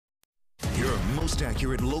most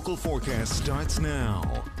accurate local forecast starts now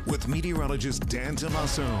with meteorologist Dan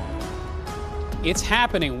Tomaso. It's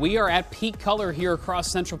happening. We are at peak color here across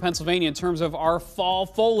central Pennsylvania in terms of our fall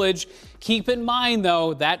foliage. Keep in mind,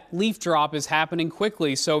 though, that leaf drop is happening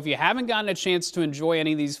quickly. So if you haven't gotten a chance to enjoy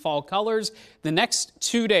any of these fall colors, the next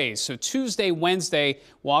 2 days, so Tuesday, Wednesday,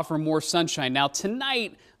 will offer more sunshine. Now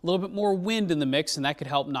tonight, a little bit more wind in the mix, and that could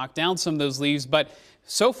help knock down some of those leaves. But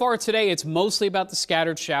so far today, it's mostly about the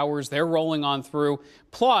scattered showers. They're rolling on through.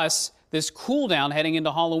 Plus, this cool down heading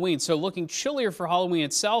into Halloween. So looking chillier for Halloween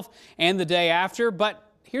itself and the day after.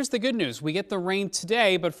 But here's the good news. We get the rain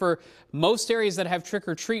today, but for most areas that have trick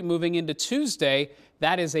or treat moving into Tuesday,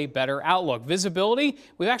 that is a better outlook. Visibility,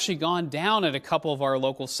 we've actually gone down at a couple of our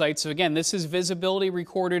local sites. So again, this is visibility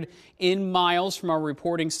recorded in miles from our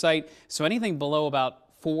reporting site. So anything below about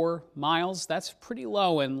 4 miles, that's pretty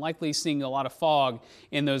low and likely seeing a lot of fog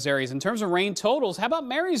in those areas. In terms of rain totals, how about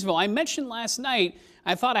Marysville? I mentioned last night,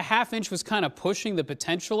 I thought a half inch was kind of pushing the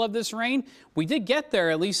potential of this rain. We did get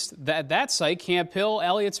there, at least that site, Camp Hill,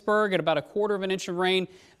 Elliotsburg, at about a quarter of an inch of rain.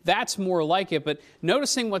 That's more like it, but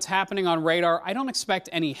noticing what's happening on radar, I don't expect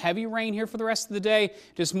any heavy rain here for the rest of the day,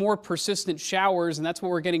 just more persistent showers, and that's what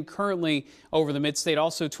we're getting currently over the mid-state,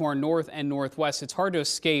 also to our north and northwest. It's hard to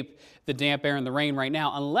escape the damp air and the rain right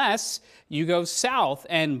now, unless you go south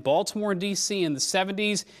and Baltimore and D.C. in the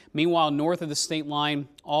 70s. Meanwhile, north of the state line,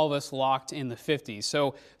 all of us locked in the 50s.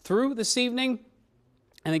 So through this evening,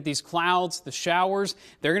 I think these clouds, the showers,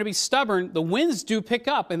 they're going to be stubborn. The winds do pick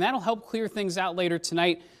up, and that'll help clear things out later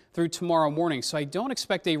tonight through tomorrow morning. So I don't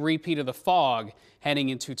expect a repeat of the fog heading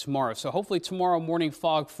into tomorrow. So hopefully tomorrow morning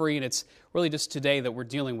fog free, and it's really just today that we're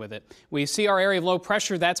dealing with it. We see our area of low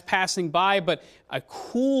pressure, that's passing by, but a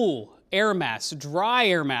cool air mass, dry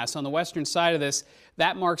air mass on the western side of this,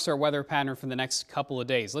 that marks our weather pattern for the next couple of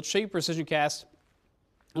days. Let's show you Precision Cast.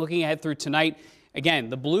 Looking ahead through tonight, again,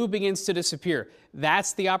 the blue begins to disappear.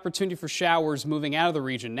 That's the opportunity for showers moving out of the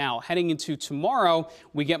region. Now, heading into tomorrow,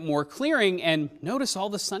 we get more clearing, and notice all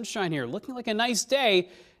the sunshine here, looking like a nice day,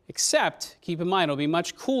 except, keep in mind, it'll be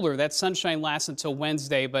much cooler. That sunshine lasts until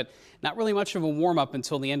Wednesday, but not really much of a warm-up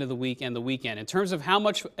until the end of the week and the weekend. In terms of how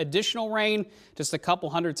much additional rain, just a couple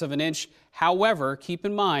hundredths of an inch. However, keep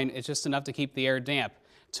in mind, it's just enough to keep the air damp.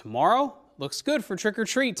 Tomorrow, looks good for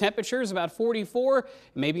trick-or-treat. Temperatures about 44,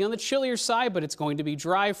 maybe on the chillier side, but it's going to be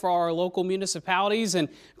dry for our local municipalities and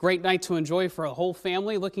great night to enjoy for a whole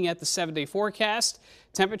family. Looking at the 7-day forecast,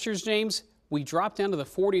 temperatures, James, we drop down to the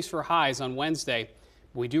 40s for highs on Wednesday.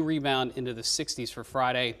 We do rebound into the 60s for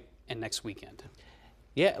Friday and next weekend.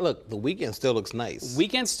 Yeah, look, the weekend still looks nice.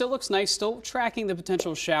 Weekend still looks nice, still tracking the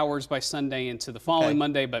potential showers by Sunday into the following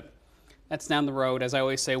Monday, but that's down the road. As I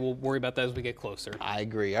always say, we'll worry about that as we get closer. I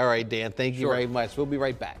agree. All right, Dan, thank you very much. We'll be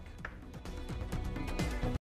right back.